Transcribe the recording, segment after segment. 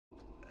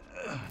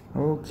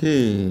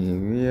Okay,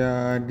 we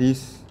are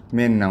this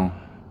man now.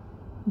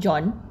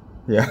 John.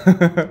 Yeah.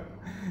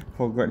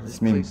 Forgot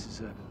his name. This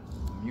place is a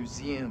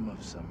museum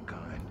of some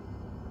kind.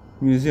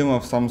 Museum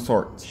of some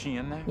sort. Is she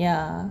in there?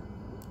 Yeah.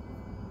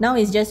 Now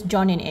it's just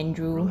John and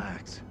Andrew.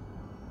 Relax.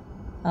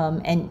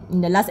 And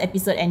in the last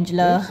episode,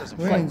 Angela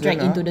got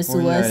dragged into the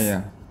sewers. Oh,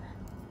 yeah.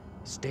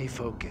 Stay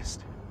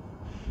focused.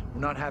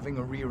 We're not having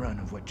a rerun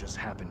of what just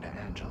happened to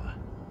Angela.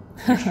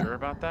 You sure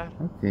about that?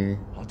 Okay.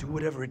 I'll do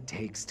whatever it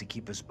takes to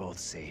keep us both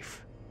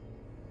safe.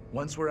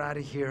 Once we're out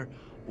of here,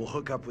 we'll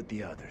hook up with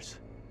the others.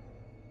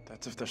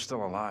 That's if they're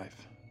still alive.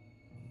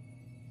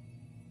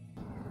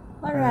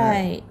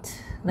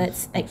 Alright,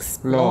 let's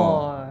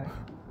explore.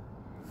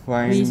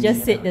 Find, We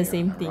just said the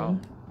same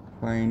thing.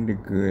 find the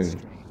girl.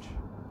 Strange.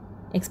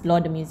 Explore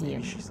the museum.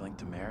 Maybe she's linked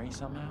to Mary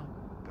somehow?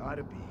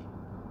 Gotta be.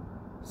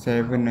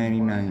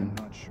 $7.99. I'm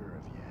not sure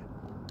of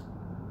yet.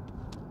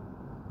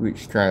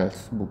 Witch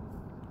Trials book.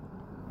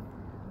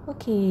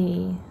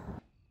 Okay.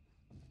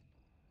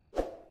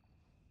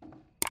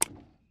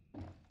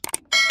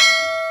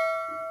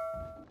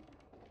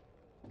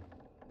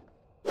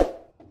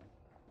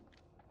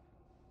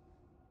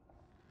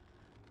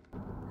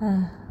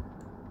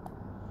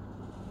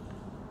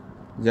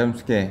 Jump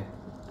scare.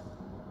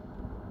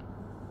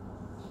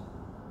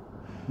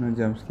 No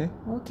jump scare.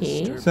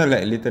 Okay. So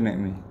like Little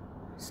Nightmare.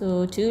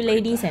 So 2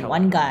 ladies and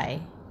 1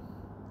 guy.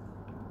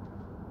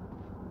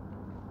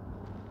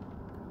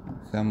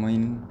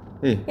 Samain.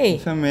 Hey,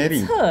 Some Mary.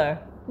 it's her.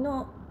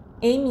 No,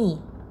 Amy.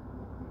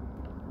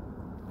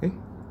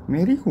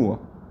 Mary who?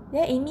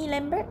 Yeah, Amy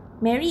Lambert.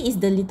 Mary is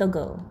the little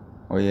girl.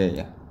 Oh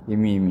yeah.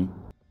 Amy.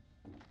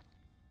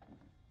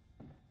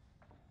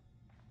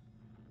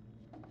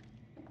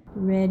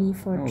 Ready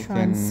for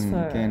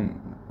transfer. Can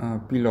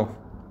peel off.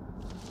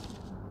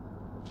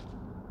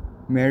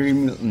 Mary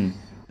Milton.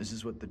 This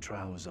is what the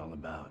trial was all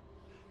about.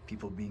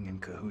 People being in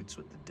cahoots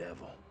with the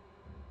devil.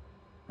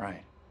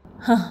 Right.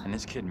 And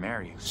this kid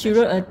Mary who She snitched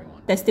wrote on a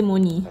everyone.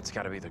 testimony. That's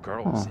gotta be the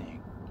girl we're seeing.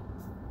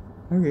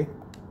 Okay.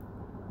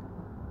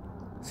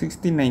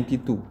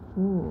 1692.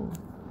 Ooh.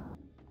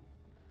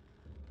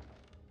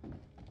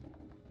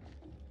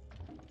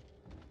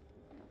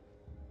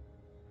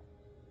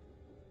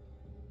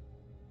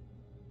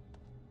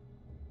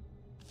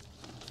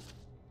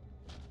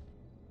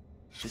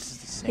 This is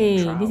the same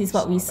Hey, trial this is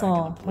what we back in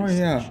saw. the police Oh,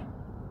 yeah. station.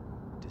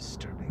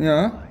 Disturbing.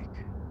 Yeah. Like.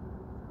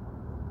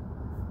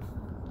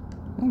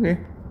 Okay.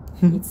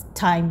 It's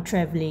time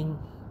traveling.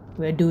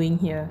 We're doing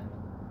here.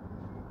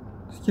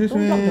 Excuse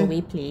Don't block the me.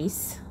 way,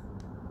 please.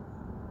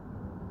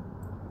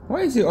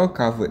 Why is it all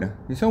covered?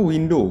 It's a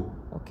window.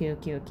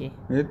 Okay.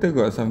 Later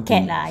got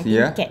something. Cat lah.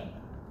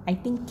 I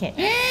think cat.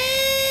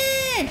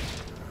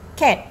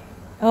 Cat.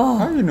 Oh,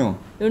 How you know?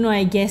 don't know.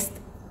 I guessed.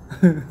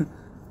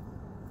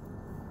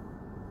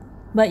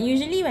 But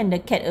usually when the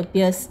cat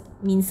appears,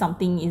 means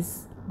something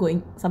else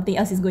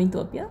is going to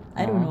appear.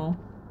 I don't know.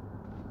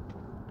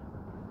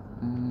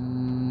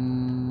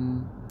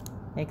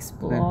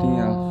 Explore. Nothing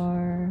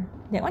else.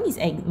 That one is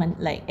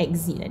like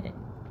exit like that.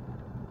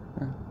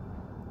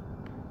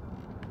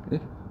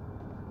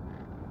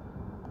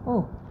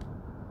 Oh.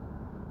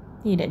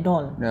 Hey, that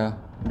doll. The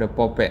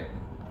POPPET.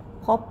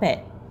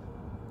 POPPET.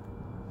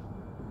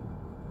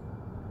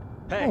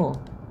 Hey, Oh.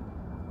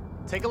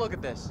 take a look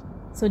at this.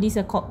 So these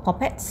are called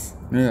POPPETs?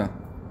 Yeah.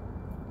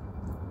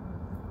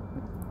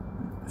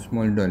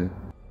 Small doll.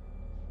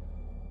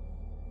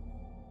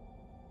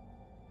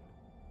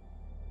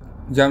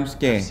 Jump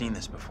scare. I've seen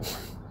this before.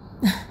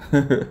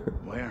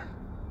 Where?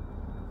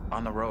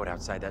 On the road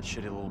outside that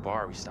shitty little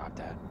bar we stopped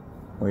at.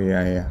 Oh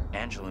yeah.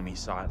 Angela and me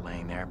saw it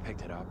laying there,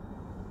 picked it up.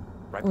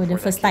 Right Oh, the before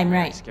that first kid time,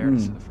 Mary right? Scared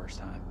us for the first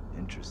time.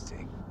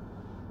 Interesting.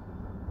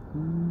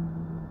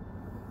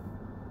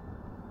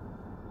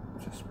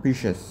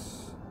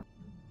 Suspicious.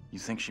 You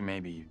think she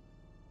maybe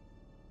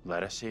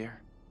led us here?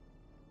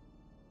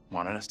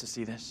 Wanted us to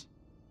see this?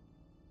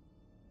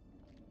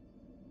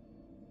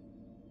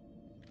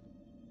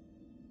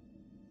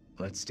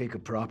 Let's take a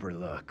proper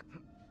look.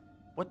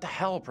 What the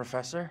hell,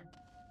 Professor?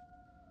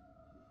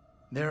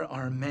 There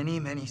are many,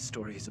 many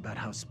stories about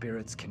how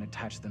spirits can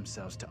attach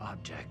themselves to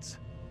objects.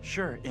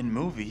 Sure, in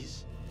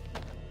movies.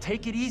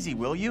 Take it easy,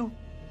 will you?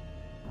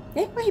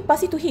 Why he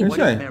pass it to him? Yes. What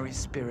Sure. if Mary's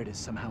spirit is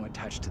somehow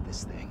attached to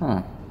this thing?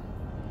 Huh.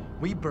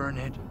 We burn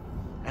it,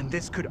 and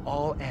this could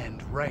all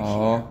end right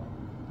Oh.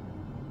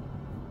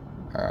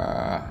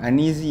 here.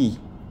 Uneasy.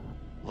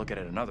 Look at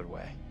it another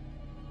way.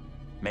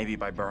 Maybe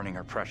by burning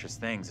her precious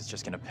things, it's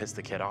just gonna piss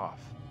the kid off.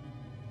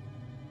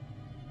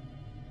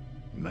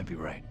 You might be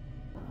right.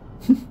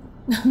 You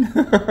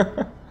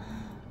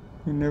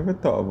never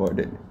thought about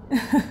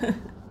that.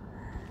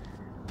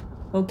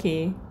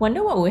 Okay.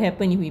 Wonder what would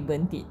happen if we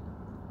burnt it.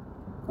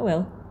 Oh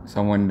well.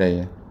 Someone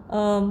die.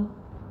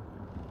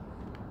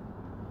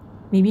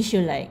 Maybe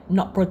she'll like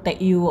not protect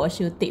you, or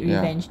she'll take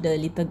Yeah. revenge, the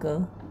little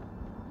girl.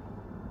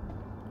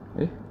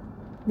 Eh?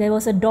 There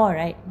was a door,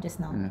 right, just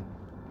now.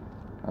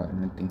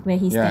 Nothing. Where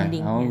he's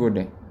standing, I want yeah. go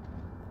there.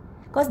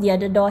 Because the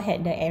other door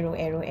had the arrow.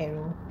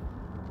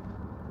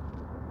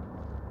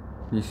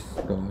 This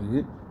door, is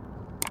it?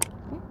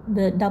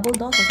 The double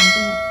doors or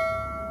something,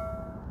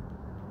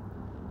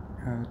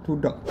 right? Two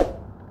dog.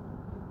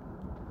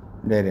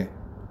 There.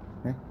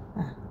 Eh?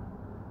 Ah.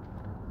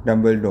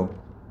 Double door.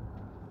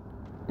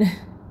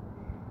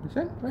 This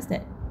one? What's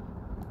that?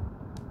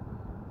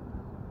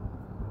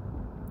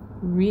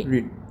 Read.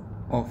 Read.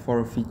 Or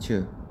for a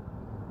feature.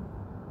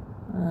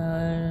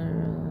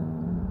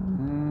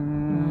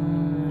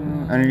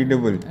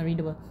 Unreadable.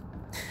 Unreadable.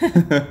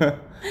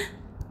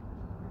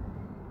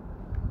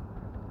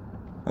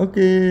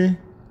 Okay.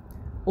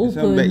 This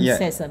one Open backyard.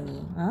 sesame.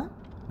 Huh?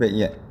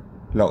 Backyard.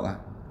 Lock ah.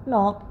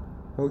 Lock.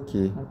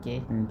 Okay.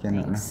 Okay.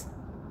 Cannot lah. Thanks.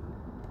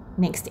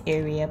 Next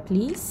area,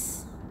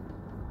 please.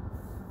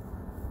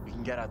 We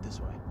can get out this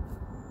way.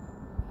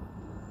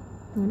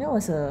 Oh, that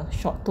was a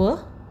short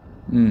tour.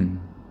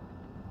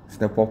 It's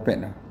the POPPET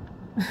lah.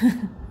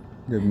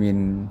 The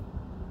main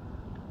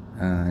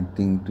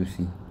thing to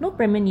see. No Where'd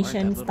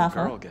premonition that little stuff,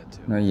 girl huh? get to?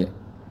 Not yet.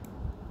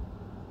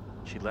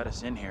 She let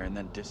us in here and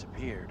then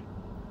disappeared.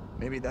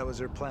 Maybe that was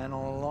her plan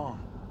all along.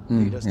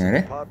 Hmm, Lead us to yeah, the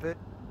right? puppet.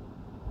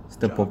 It's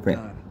the Job POPPET.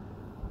 done.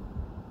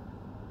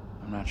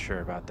 I'm not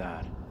sure about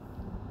that.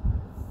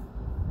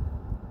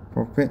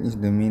 POPPET is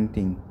the main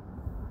thing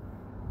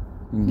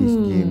in this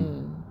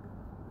game.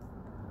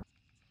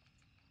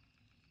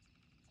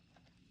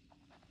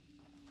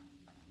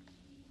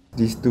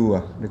 These two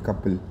are the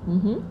couple.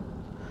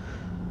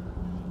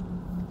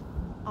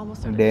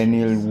 Almost out of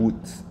Daniel juice.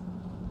 Woods.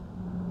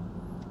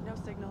 No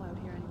signal out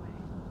here anyway.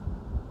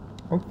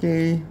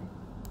 Okay.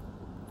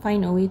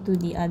 Find a way to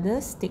the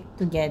others. Stick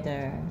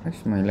together.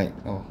 That's my light.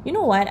 Oh, You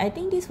know what? I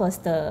think this was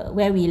the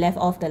where we left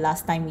off the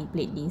last time we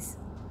played this.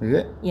 is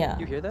it? Yeah.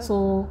 You hear that?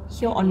 So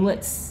here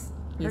onwards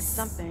Heard is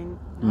something.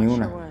 New Not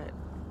lah. sure what.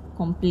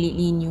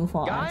 completely new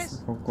for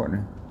Guys? us. Forgot ni.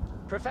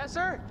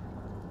 Professor?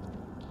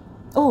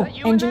 Oh, That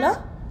you in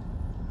Angela?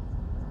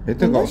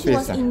 Later Angela, got she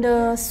was face in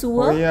the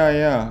sewer. Oh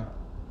yeah.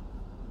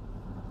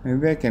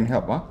 Maybe I can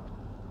help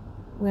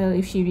Well,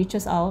 if she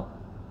reaches out,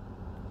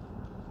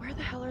 Where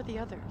the hell are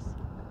the others?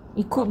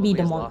 it could be Probably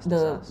the has lost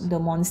his house. the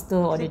monster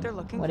or Think the they're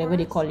looking whatever for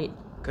they us? call it.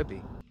 Could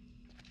be.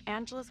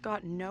 Angela's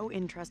got no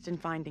interest in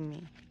finding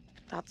me.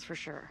 That's for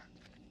sure.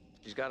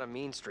 She's got a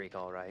mean streak,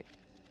 all right.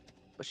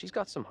 But she's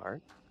got some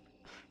heart.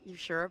 You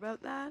sure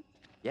about that?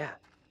 Yeah,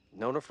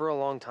 known her for a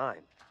long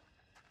time.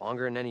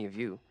 Longer than any of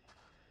you.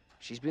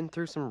 She's been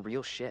through some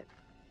real shit.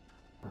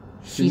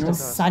 She's the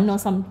knows son or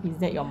something. Is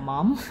that your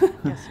mom?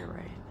 Guess you're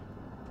right.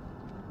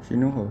 She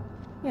know her.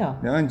 Yeah.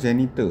 That one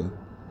janitor.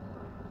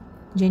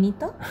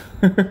 Janitor?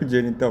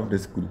 Janitor of the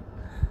school.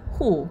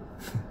 Who?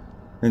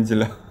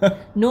 Angela.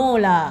 No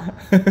lah.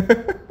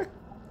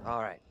 All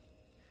right.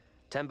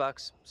 $10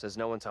 says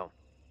no one's home.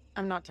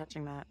 I'm not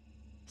touching that.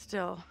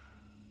 Still,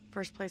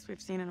 first place we've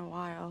seen in a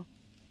while.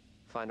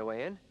 Find a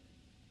way in?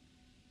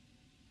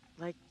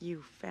 Like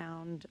you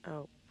found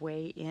a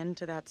way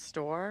into that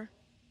store?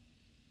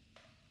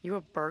 You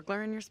a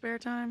burglar in your spare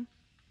time?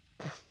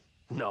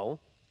 No.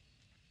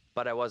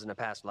 But I was in a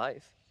past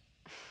life.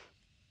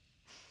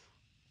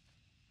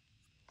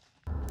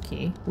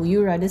 Okay. Would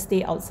you rather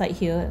stay outside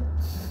here?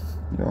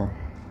 Yeah.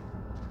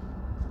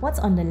 What's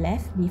on the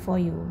left before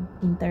you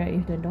interact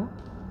with the door?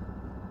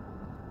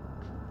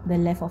 The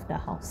left of the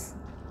house.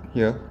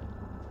 Here.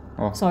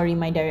 Oh, Sorry,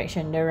 my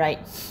direction. The right.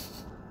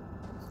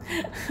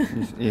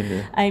 this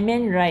area. I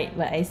meant right,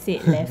 but I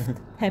said left.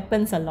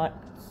 Happens a lot.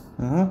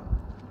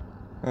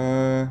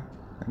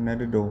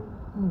 Another door.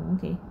 Oh,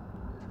 okay.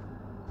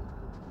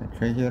 I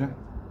try here lah.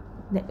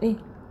 That way.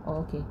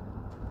 Oh, okay.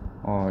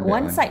 Oh, that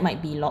One side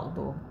might be locked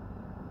though.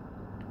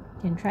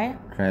 Can try?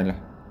 Try lah.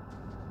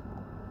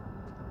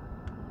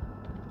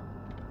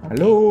 Okay.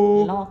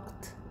 Hello?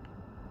 Locked.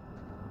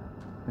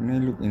 Can I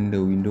look in the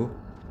window?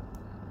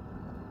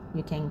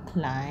 You can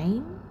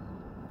climb.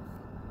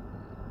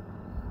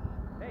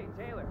 Hey,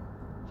 Taylor,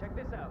 check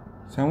this out.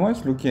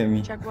 Someone's looking at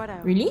me. Check what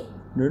out? Really?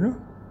 Don't know.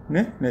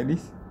 Like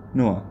this?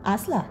 No ah.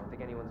 Ask lah. I don't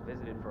think anyone's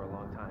visited for a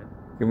long time.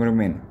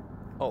 Cameraman.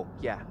 Oh,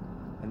 yeah.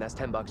 And that's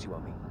 $10 you owe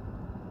me.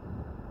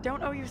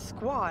 Don't owe you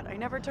squat. I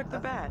never took the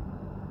bet.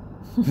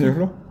 Yeah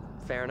lor.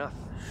 Fair enough.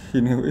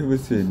 She never even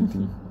say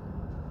anything.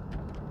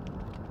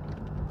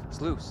 It's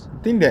loose. I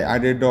think that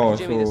other door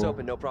Jimmy this also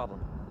open, no problem.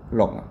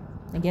 lock ah.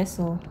 I guess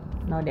so.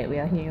 Now that we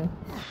are here.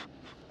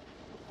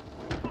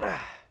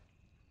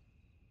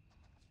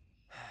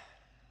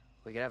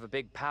 We could have a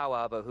big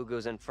powwow about who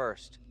goes in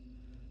first.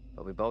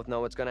 But we both know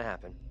what's gonna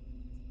happen.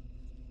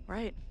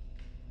 Right.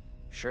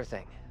 Sure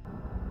thing.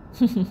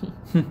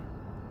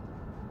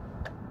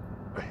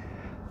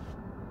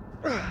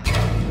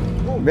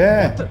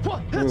 Bear!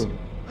 What? Oh.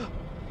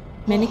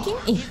 Mannequin?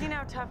 Easy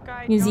now, tough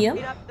guy. Museum?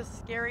 Don't beat up the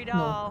scary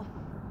doll.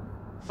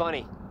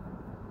 Funny.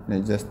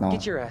 Like just now.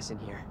 Get your ass in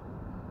here.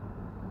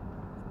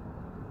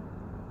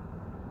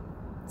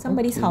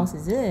 Somebody's Okay. house,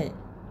 is it?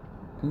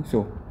 I think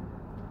so.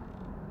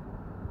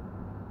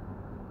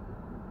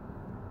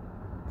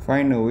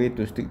 Find a way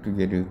to stick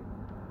together.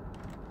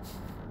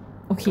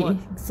 Okay, on.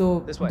 so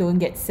This way. don't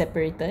get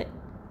separated.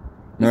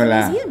 No It's a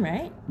lah. museum,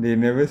 right? They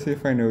never say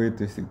find a way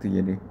to stick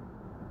together.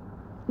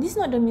 This is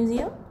not the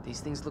museum?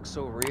 These things look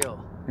so real.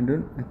 I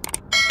don't.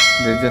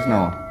 They're just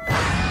now.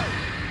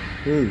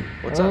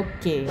 What's up?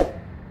 Okay.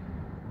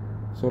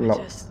 So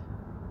loud.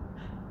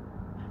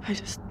 I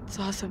just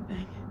saw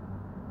something.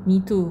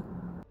 Me too.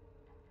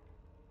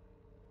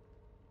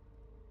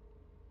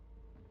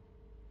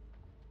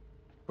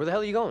 Where the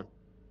hell are you going?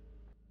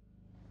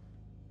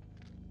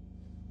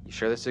 You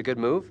sure this is a good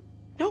move?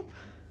 Nope.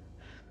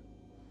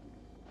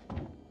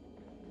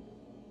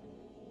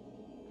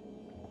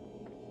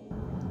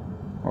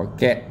 Oh,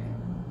 cat.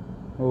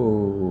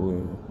 Oh.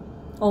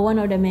 Or one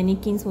of the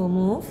mannequins will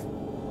move.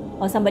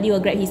 Or somebody will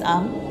grab his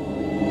arm.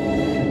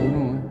 I don't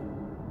know.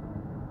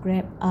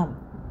 Grab arm.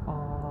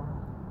 Oh.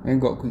 And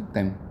got quick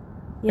time.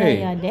 Yeah, Hey.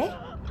 yeah, there.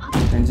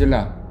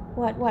 Angela.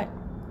 What?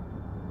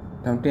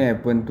 Something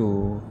happened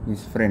to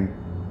his friend.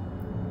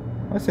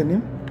 What's her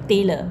name?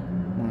 Taylor.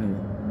 Oh,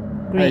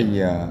 yeah. Great.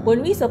 Aiya.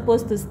 Weren't we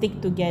supposed to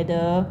stick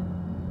together?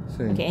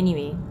 So, Okay,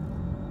 anyway.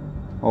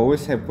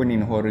 always happen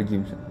in horror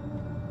games.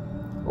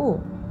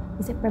 Oh,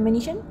 is it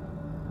premonition?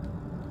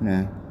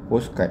 Nah,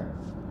 postcard.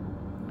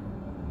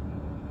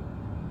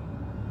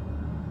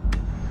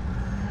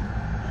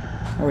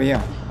 Oh yeah.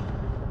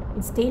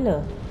 It's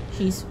Taylor.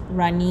 She's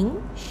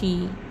running.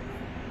 She's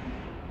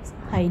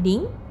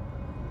hiding.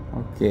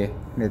 Okay,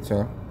 that's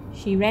all.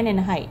 She ran and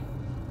hid.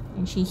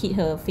 And she hit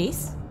her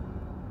face.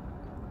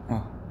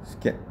 Oh,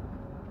 scared.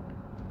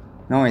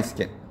 Now I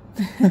scared.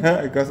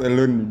 Because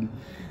alone.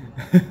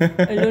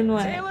 Alone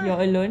what?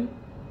 You're alone?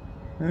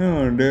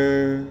 No,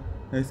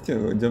 I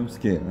scared got jump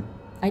scare.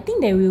 I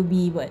think there will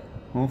be, but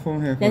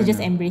Confirm have let's one just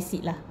lah. embrace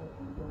it lah.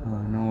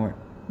 Now what?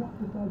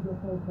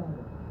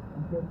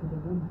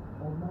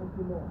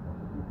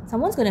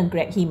 Someone's gonna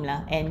grab him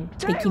lah and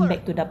take him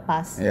back to the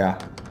past. Yeah.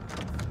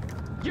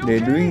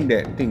 They're doing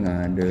that thing,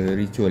 the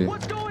ritual.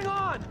 What's going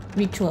on?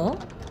 Ritual.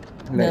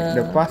 Like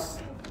the past.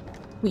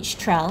 Witch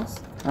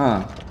trials.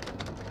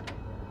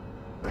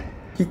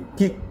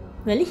 Kick.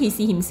 Really, he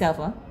see himself,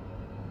 huh?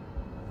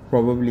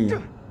 Probably.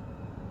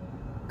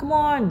 Come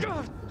on.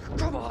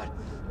 Come on.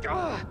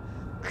 Tap.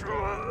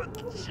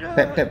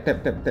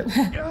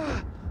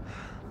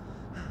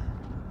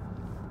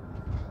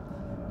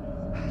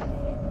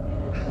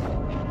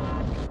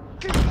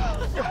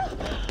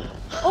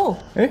 Oh,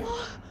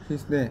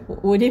 She's there.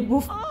 were they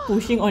both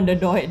pushing on the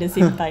door at the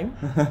same time?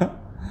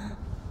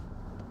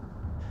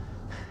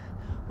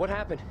 What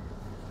happened?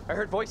 I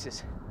heard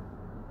voices.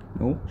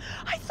 No?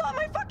 I saw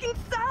my fucking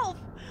self!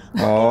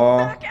 Oh,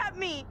 Back at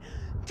me!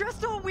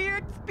 Dressed all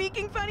weird,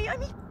 speaking funny. I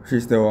mean,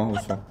 she's the one who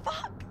what the saw.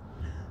 fuck?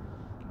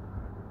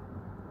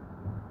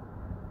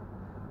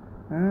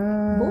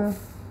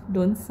 Both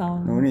don't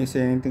sound. No need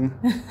say anything.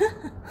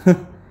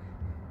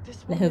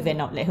 This Let her woman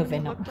vent out, let her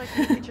vent out. looked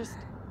like they just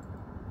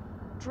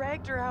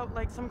dragged her out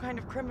like some kind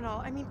of criminal.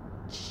 I mean,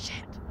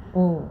 shit.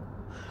 Oh,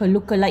 her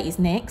lookalike is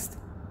next.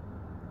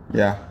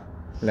 Yeah,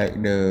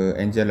 like the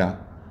Angela.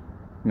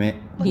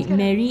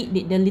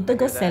 Did the little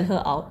girl sell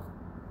her out?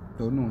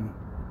 Don't know.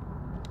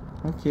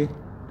 Okay,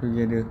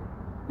 together.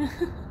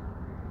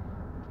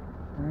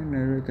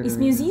 It's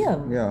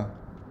museum. Yeah.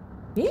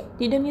 Eh?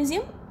 Did the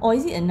museum? Or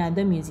is it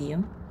another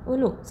museum? Oh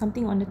look,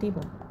 something on the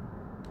table.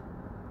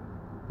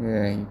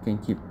 Yeah, you can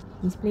keep.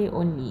 Display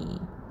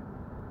only.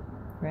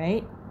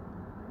 Right?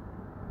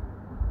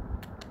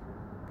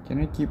 Can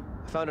I keep?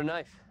 I found a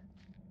knife.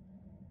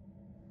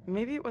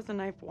 Maybe it was a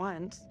knife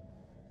once,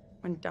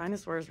 when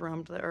dinosaurs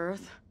roamed the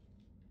earth.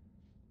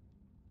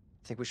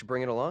 Think we should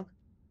bring it along?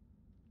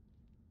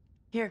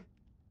 Here,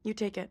 you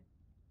take it.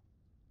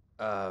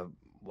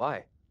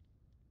 Why?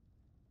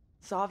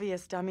 It's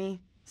obvious, dummy.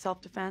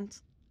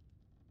 Self-defense.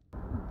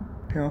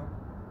 Yeah.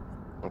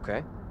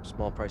 Okay.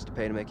 Small price to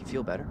pay to make you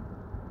feel better.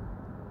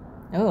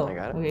 Oh, I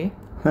got it. okay.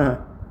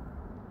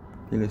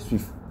 Taylor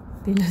Swift.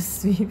 Taylor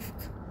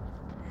Swift.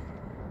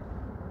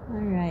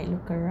 Alright,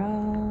 look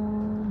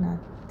around.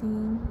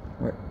 Nothing.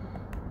 What?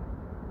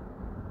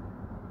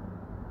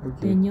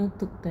 Okay. Daniel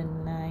took the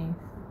knife.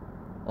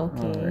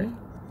 Okay. Alright.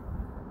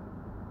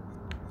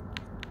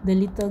 The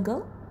little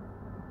girl?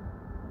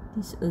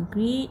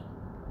 Disagreed.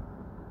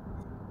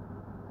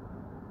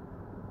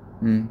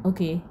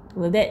 Okay.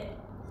 Will that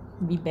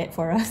be bad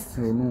for us?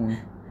 I don't know.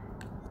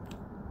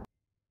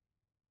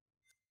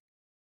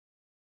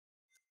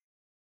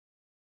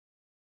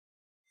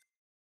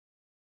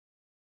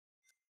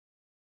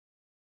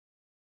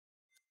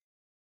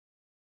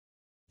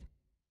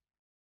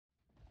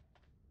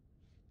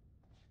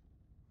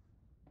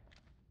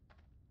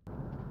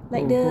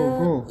 Like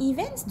Go. the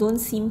events don't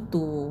seem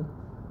to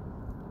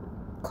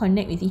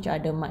connect with each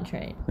other much,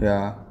 right?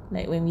 Yeah.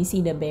 Like when we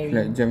see the berry.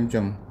 Like jump.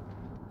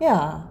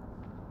 Yeah.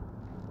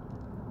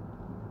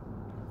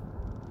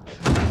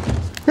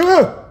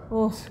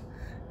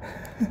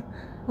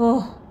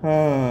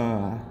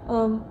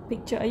 Oh.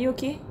 Picture, are you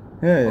okay?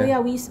 Yeah. Oh yeah,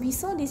 we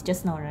saw this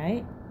just now,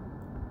 right?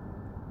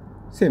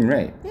 Same,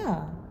 right?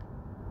 Yeah.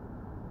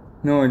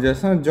 No,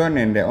 just now John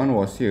and that one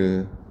was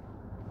here.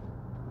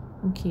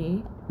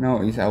 Okay.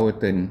 Now it's our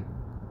turn.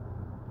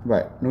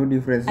 But no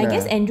difference I lah.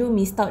 guess Andrew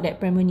missed out that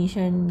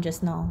premonition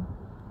just now.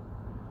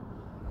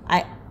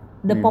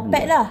 The Maybe.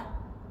 POPPET lah.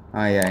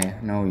 Ah,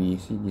 yeah. Now we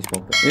see this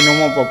puppet. No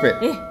more puppet.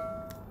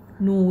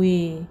 No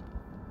way.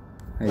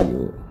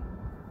 Ayo.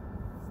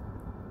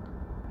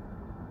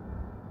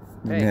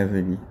 Don't Hey. have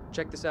already.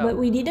 Check this out. But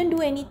we didn't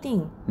do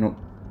anything. Nope.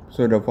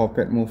 So the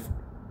puppet moved.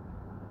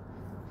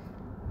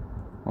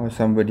 Or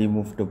somebody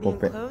moved the The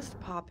puppet. enclosed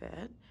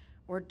poppet,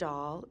 or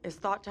doll, is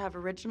thought to have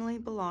originally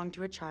belonged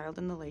to a child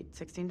in the late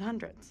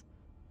 1600s.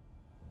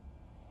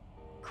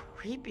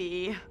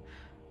 Creepy.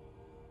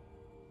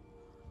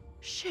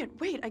 Shit,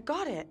 wait, I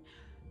got it.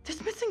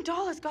 This missing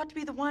doll has got to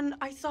be the one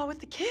I saw with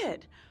the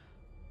kid.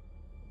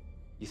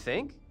 You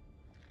think?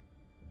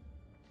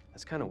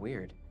 That's kind of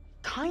weird.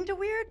 Kinda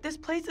weird? This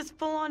place is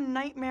full-on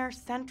nightmare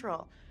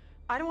central.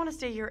 I don't want to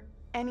stay here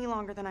any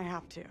longer than I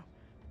have to.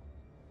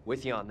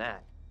 With you on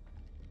that.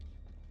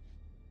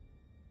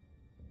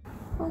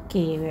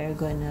 Okay, we're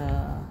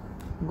gonna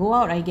go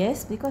out, I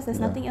guess, because there's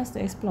nothing else to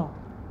explore.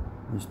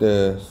 It's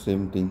the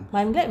same thing. But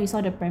I'm glad we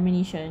saw the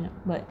premonition,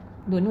 but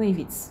don't know if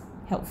it's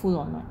helpful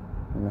or not.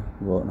 Yalah,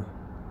 go out lah.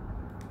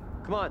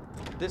 Come on,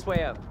 this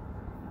way up.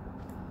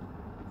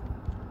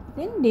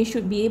 Then they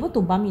should be able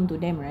to bump into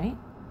them, right?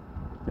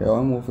 That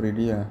one move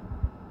already lah.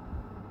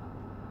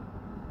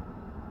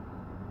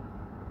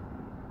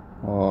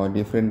 Or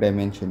different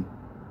dimension.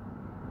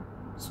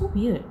 So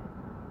weird.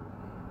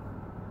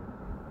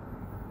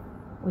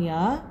 Oh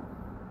yeah?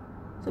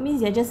 So means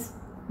they're just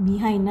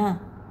behind lah.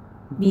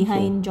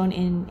 Behind John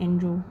and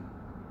Andrew.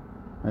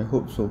 I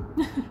hope so.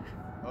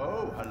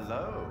 Oh,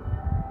 hello.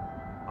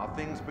 Are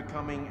things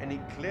becoming any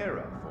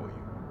clearer for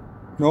you?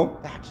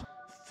 Nope. That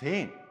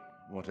thing,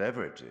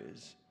 whatever it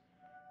is,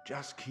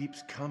 just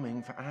keeps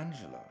coming for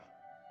Angela.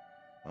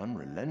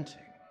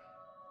 Unrelenting.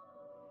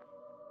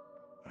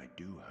 I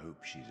do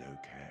hope she's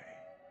okay.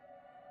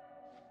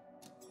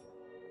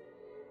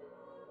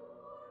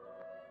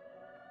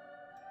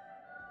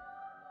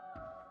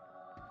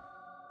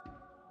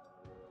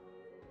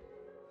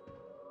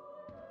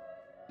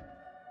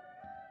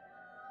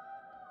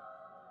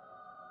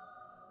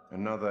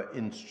 Another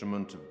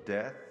instrument of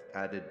death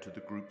added to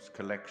the group's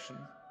collection.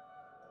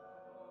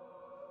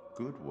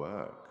 Good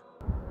work.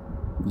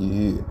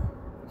 Yeah.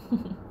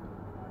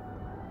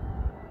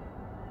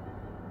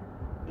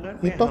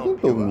 Let You're talking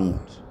help to you me.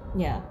 out.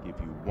 Yeah. Give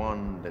you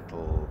one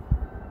little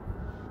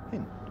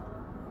hint.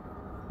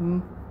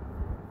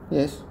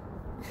 Yes.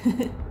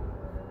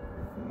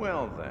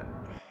 Well then,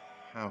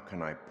 how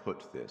can I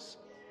put this?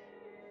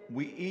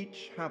 We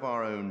each have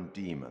our own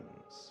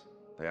demons.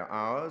 They are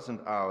ours and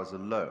ours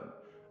alone,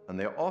 and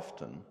they are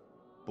often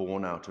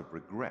born out of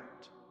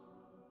regret.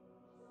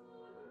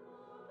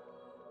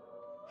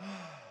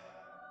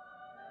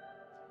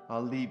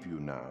 I'll leave you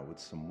now with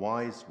some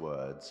wise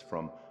words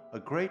from a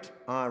great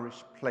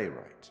Irish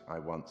playwright I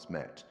once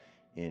met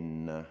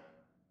in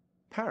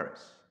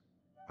Paris,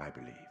 I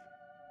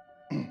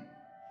believe.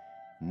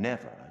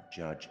 Never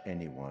judge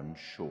anyone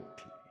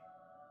shortly.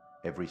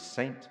 Every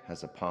saint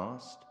has a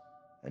past,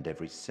 and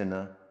every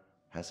sinner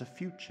has a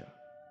future.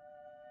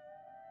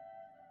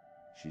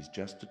 She's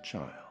just a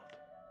child.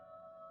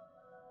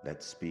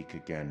 Let's speak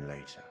again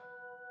later.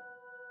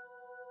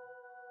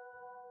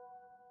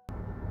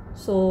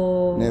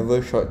 So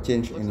Never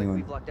shortchange Looks like anyone.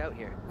 we've lucked out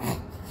here.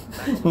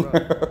 Back to the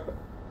road.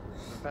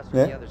 Professor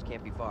and the others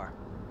can't be far.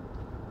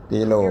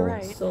 Taylor. You're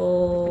right.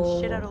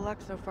 Been shit out so of luck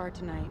so far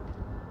tonight.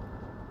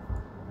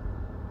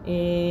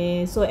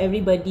 so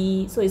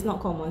everybody, so it's not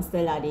called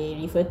monster lah, they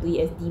refer to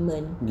it as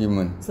demon.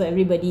 Demon. So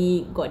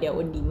everybody got their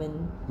own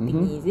demon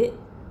thingy, is it?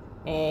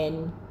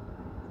 And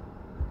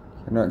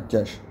Cannot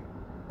judge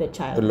the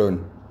child.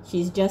 alone.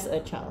 She's just a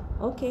child.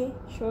 Okay,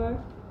 sure.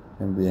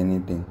 Can be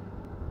anything.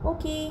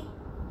 Okay.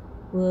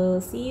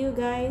 We'll see you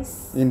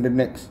guys. In the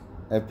next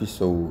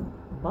episode.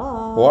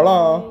 Bye.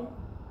 Voila.